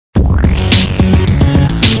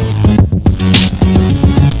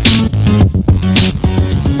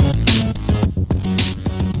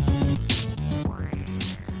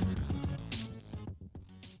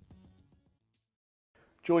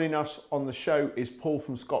Joining us on the show is Paul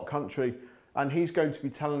from Scott Country, and he's going to be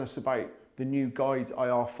telling us about the new Guide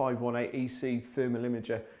IR518EC Thermal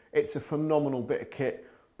Imager. It's a phenomenal bit of kit.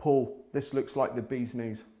 Paul, this looks like the bee's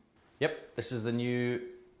knees. Yep, this is the new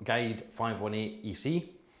Guide 518EC.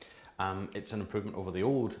 It's an improvement over the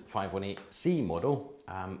old 518C model.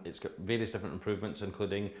 It's got various different improvements,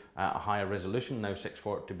 including a higher resolution, now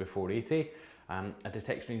 640 by 480, a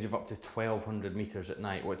detection range of up to 1200 metres at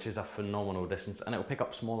night, which is a phenomenal distance, and it'll pick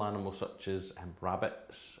up small animals such as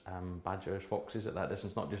rabbits, badgers, foxes at that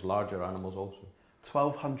distance, not just larger animals also.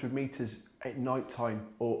 1200 metres at night time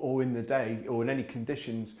or in the day or in any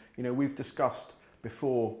conditions. You know, we've discussed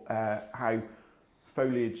before how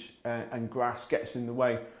foliage and grass gets in the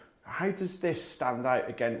way. How does this stand out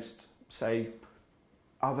against, say,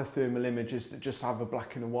 other thermal imagers that just have a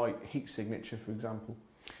black and white heat signature, for example?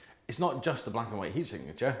 It's not just the black and white heat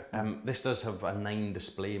signature. This does have a 9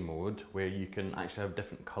 display mode where you can actually have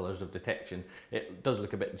different colours of detection. It does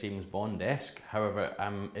look a bit James Bond-esque, however,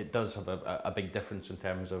 it does have a big difference in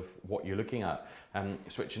terms of what you're looking at.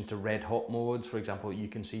 Switching to red hot modes, for example, you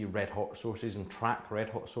can see red hot sources and track red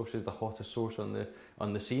hot sources, the hottest source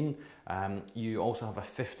on the scene. You also have a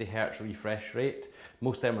 50 Hz refresh rate.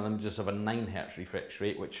 Most thermal imagers have a 9 Hz refresh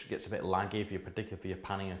rate, which gets a bit laggy particularly if you're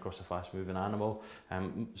panning across a fast moving animal.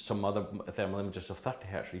 Some other thermal imagers have 30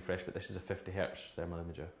 Hz refresh, but this is a 50 Hz thermal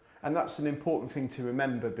imager. And that's an important thing to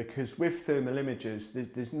remember, because with thermal imagers,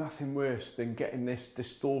 there's nothing worse than getting this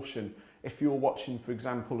distortion. If you're watching, for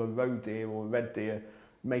example, a roe deer or a red deer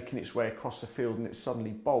making its way across a field and it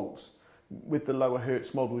suddenly bolts, with the lower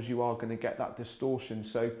Hertz models you are going to get that distortion.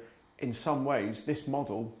 So in some ways this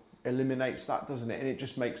model eliminates that, doesn't it? And it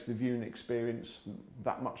just makes the viewing experience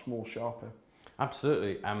that much more sharper.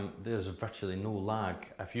 Absolutely. There's virtually no lag.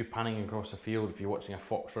 If you're panning across a field, if you're watching a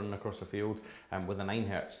fox running across a field, with a 9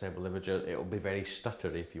 Hz thermal imager, it'll be very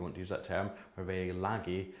stuttery, if you want to use that term, or very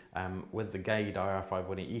laggy. With the Guide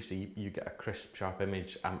IR518EC, you get a crisp, sharp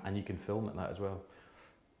image, and you can film at that as well.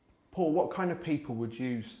 Paul, what kind of people would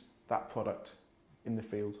use that product in the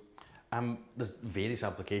field? There's various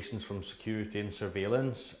applications, from security and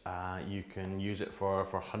surveillance. You can use it for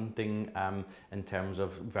hunting in terms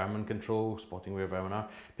of vermin control, spotting where vermin are.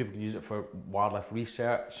 People can use it for wildlife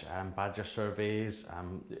research, badger surveys.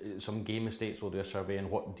 Some game estates will do a survey on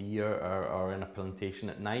what deer are in a plantation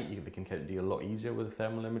at night. They can count deer a lot easier with a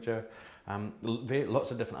thermal imager.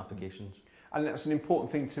 Lots of different applications. And that's an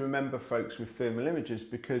important thing to remember, folks, with thermal imagers,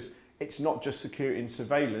 because it's not just security and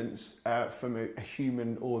surveillance from a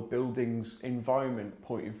human or a building's environment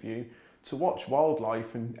point of view. To watch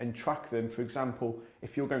wildlife and track them, for example,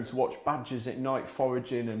 if you're going to watch badgers at night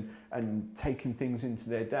foraging and taking things into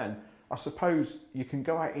their den, I suppose you can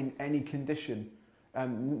go out in any condition.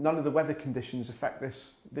 None of the weather conditions affect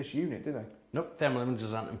this unit, do they? Nope, thermal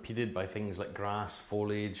imagers aren't impeded by things like grass,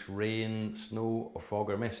 foliage, rain, snow or fog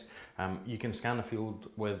or mist. You can scan a field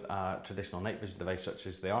with a traditional night vision device such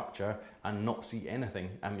as the Archer and not see anything.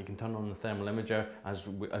 You can turn on the thermal imager, as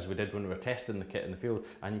we did when we were testing the kit in the field,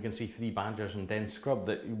 and you can see 3 badgers in dense scrub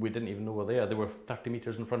that we didn't even know were there. They were 30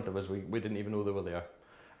 metres in front of us, we didn't even know they were there.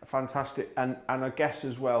 Fantastic, and I guess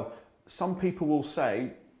as well, some people will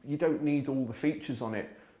say you don't need all the features on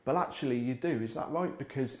it, but actually you do. Is that right?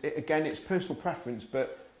 Because again, it's personal preference,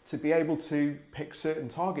 but to be able to pick certain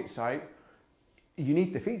targets out, you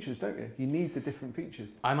need the features, don't you? You need the different features.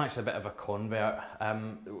 I'm actually a bit of a convert.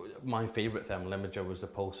 My favourite thermal imager was the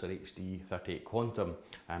Pulsar HD 38 Quantum.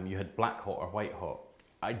 You had black hot or white hot.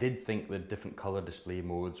 I did think the different colour display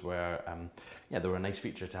modes were, yeah, they were a nice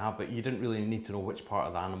feature to have, but you didn't really need to know which part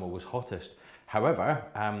of the animal was hottest. However,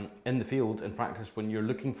 in the field, in practice, when you're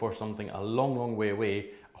looking for something a long, long way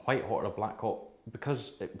away, a white hot or a black hot,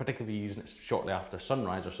 because particularly using it shortly after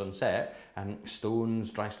sunrise or sunset,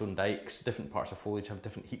 stones, dry stone dikes, different parts of foliage have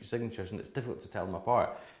different heat signatures, and it's difficult to tell them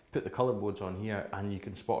apart. Put the colour modes on here and you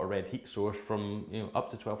can spot a red heat source from up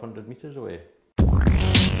to 1200 metres away.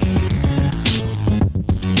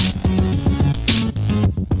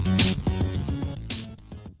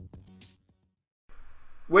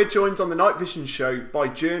 We're joined on the Night Vision show by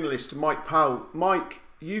journalist Mike Powell. Mike,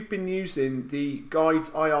 you've been using the Guide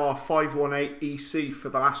IR518EC for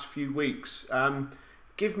the last few weeks.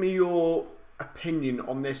 Give me your opinion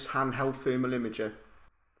on this handheld thermal imager.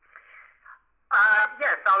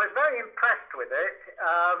 Yes, I was very impressed with it.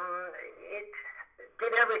 It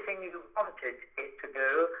did everything you wanted it to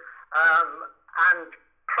do, and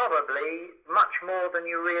probably much more than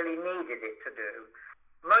you really needed it to do.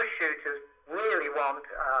 Most shooters really want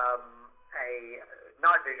a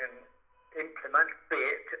night vision implement, be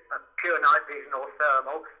it a pure night vision or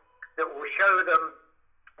thermal, that will show them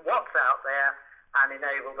what's out there and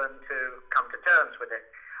enable them to come to terms with it.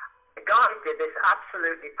 The guide did this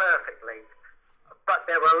absolutely perfectly, but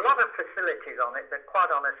there were a lot of facilities on it that,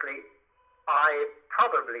 quite honestly, I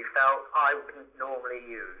probably felt I wouldn't normally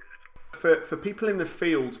use. For people in the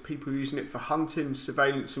field, people using it for hunting,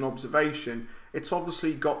 surveillance and observation, it's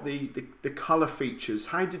obviously got the colour features.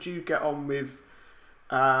 How did you get on with,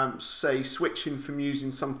 say, switching from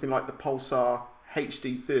using something like the Pulsar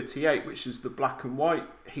HD38, which is the black and white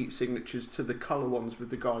heat signatures, to the colour ones with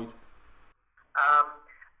the guide?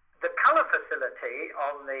 The colour facility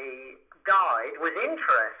on the guide was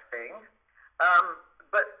interesting,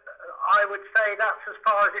 but I would say that's as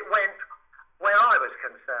far as it went where I was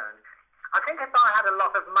concerned. I think if I had a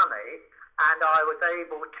lot of money and I was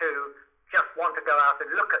able to just want to go out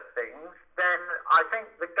and look at things, then I think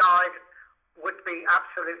the guide would be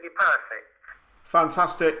absolutely perfect.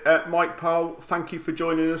 Fantastic. Mike Powell, thank you for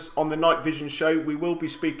joining us on the Night Vision Show. We will be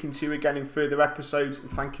speaking to you again in further episodes, and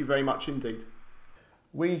thank you very much indeed.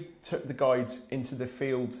 We took the guide into the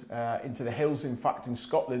field, into the hills, in fact, in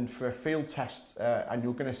Scotland for a field test, and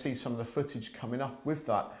you're going to see some of the footage coming up with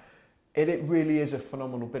that. It really is a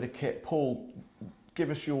phenomenal bit of kit. Paul, give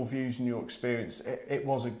us your views and your experience. It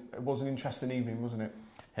was an interesting evening, wasn't it?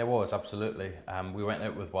 It was, absolutely. We went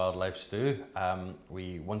out with Wildlife Stu.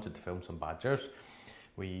 We wanted to film some badgers.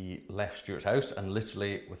 We left Stuart's house, and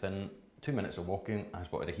literally within 2 minutes of walking, I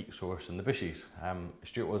spotted a heat source in the bushes.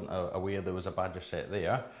 Stuart wasn't aware there was a badger set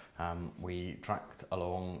there. We tracked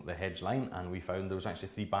along the hedge line, and we found there was actually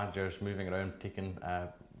 3 badgers moving around,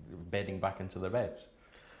 bedding back into their beds.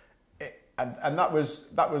 And that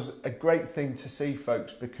was a great thing to see,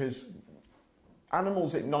 folks, because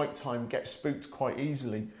animals at night time get spooked quite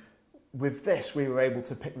easily. With this, we were able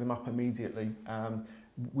to pick them up immediately.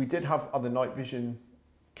 We did have other night vision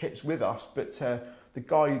kits with us, but the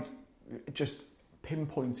guide just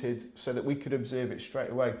pinpointed so that we could observe it straight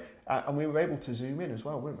away, and we were able to zoom in as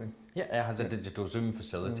well, weren't we? Yeah, it has a digital zoom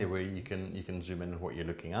facility where you can zoom in on what you're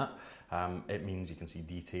looking at. It means you can see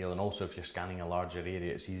detail, and also if you're scanning a larger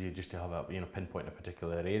area, it's easier just to have a pinpoint a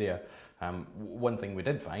particular area. One thing we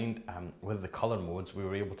did find with the colour modes, we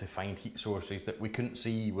were able to find heat sources that we couldn't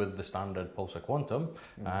see with the standard Pulsar Quantum.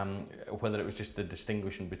 Whether it was just the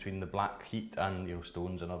distinguishing between the black heat and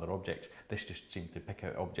stones and other objects, this just seemed to pick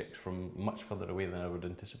out objects from much further away than I would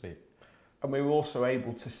anticipate. And we were also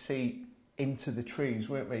able to see into the trees,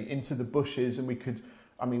 weren't we? Into the bushes, and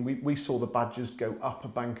we saw the badgers go up a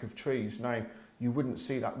bank of trees. Now, you wouldn't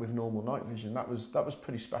see that with normal night vision. That was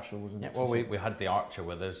pretty special, wasn't it? Yeah, well, we had the Archer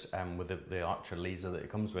with us, with the Archer laser that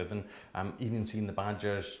it comes with, and even seeing the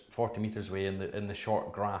badgers 40 metres away in the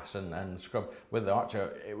short grass and scrub with the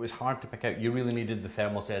Archer, it was hard to pick out. You really needed the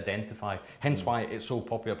thermal to identify. Hence why it's so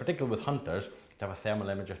popular, particularly with hunters, to have a thermal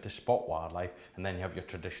imager to spot wildlife, and then you have your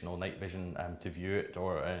traditional night vision to view it,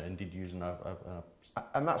 or indeed using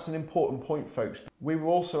And that's an important point, folks. We were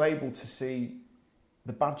also able to see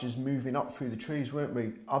the badgers moving up through the trees, weren't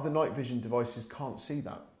we? Other night vision devices can't see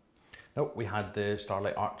that. No, we had the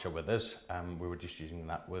Starlight Archer with us. We were just using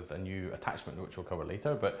that with a new attachment, which we'll cover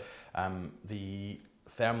later. But the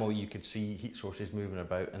thermal, you could see heat sources moving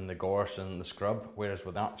about in the gorse and the scrub, whereas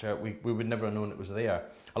with Archer, we would never have known it was there.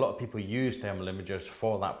 A lot of people use thermal imagers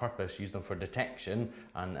for that purpose, use them for detection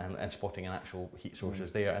and spotting an actual heat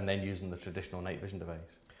sources there, and then using the traditional night vision device.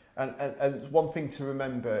 And one thing to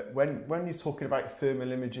remember, when you're talking about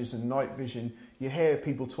thermal images and night vision, you hear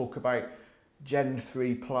people talk about Gen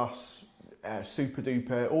 3 Plus, Super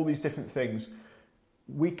Duper, all these different things.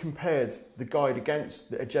 We compared the guide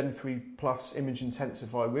against a Gen 3 Plus image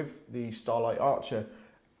intensifier with the Starlight Archer,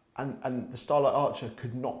 and the Starlight Archer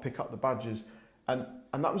could not pick up the badgers. And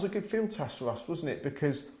that was a good field test for us, wasn't it?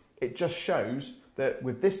 Because it just shows that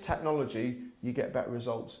with this technology, you get better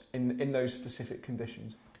results in those specific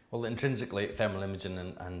conditions. Well, intrinsically, thermal imaging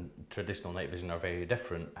and traditional night vision are very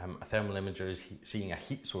different. A thermal imager is seeing a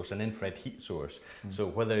heat source, an infrared heat source. So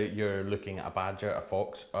whether you're looking at a badger, a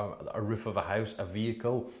fox, a roof of a house, a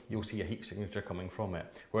vehicle, you'll see a heat signature coming from it.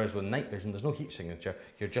 Whereas with night vision, there's no heat signature.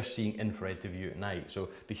 You're just seeing infrared to view at night. So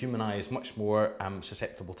the human eye is much more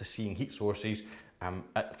susceptible to seeing heat sources.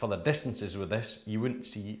 At further distances with this, you wouldn't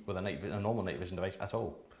see with a normal night vision device at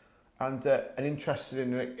all. And an interesting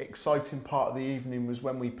and exciting part of the evening was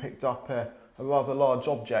when we picked up a rather large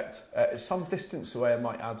object, some distance away, I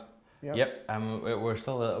might add. Yep, we're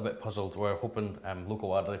still a little bit puzzled. We're hoping local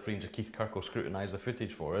wildlife ranger Keith Kirk will scrutinise the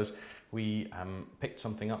footage for us. We picked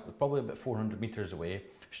something up probably about 400 metres away.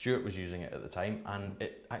 Stuart was using it at the time, and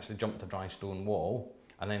it actually jumped a dry stone wall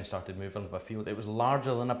and then started moving by field. It was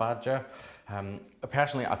larger than a badger.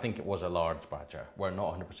 Personally, I think it was a large badger. We're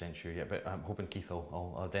not 100% sure yet, but I'm hoping Keith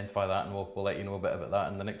will identify that, and we'll let you know a bit about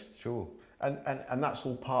that in the next show. And that's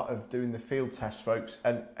all part of doing the field test, folks.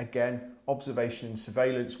 And again, observation and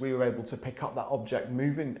surveillance, we were able to pick up that object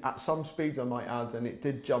moving at some speeds, I might add, and it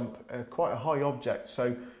did jump quite a high object.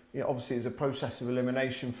 So, you know, obviously it's a process of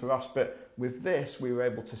elimination for us, but with this, we were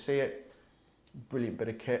able to see it. Brilliant bit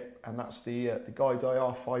of kit, and that's the Guide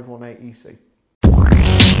IR518EC.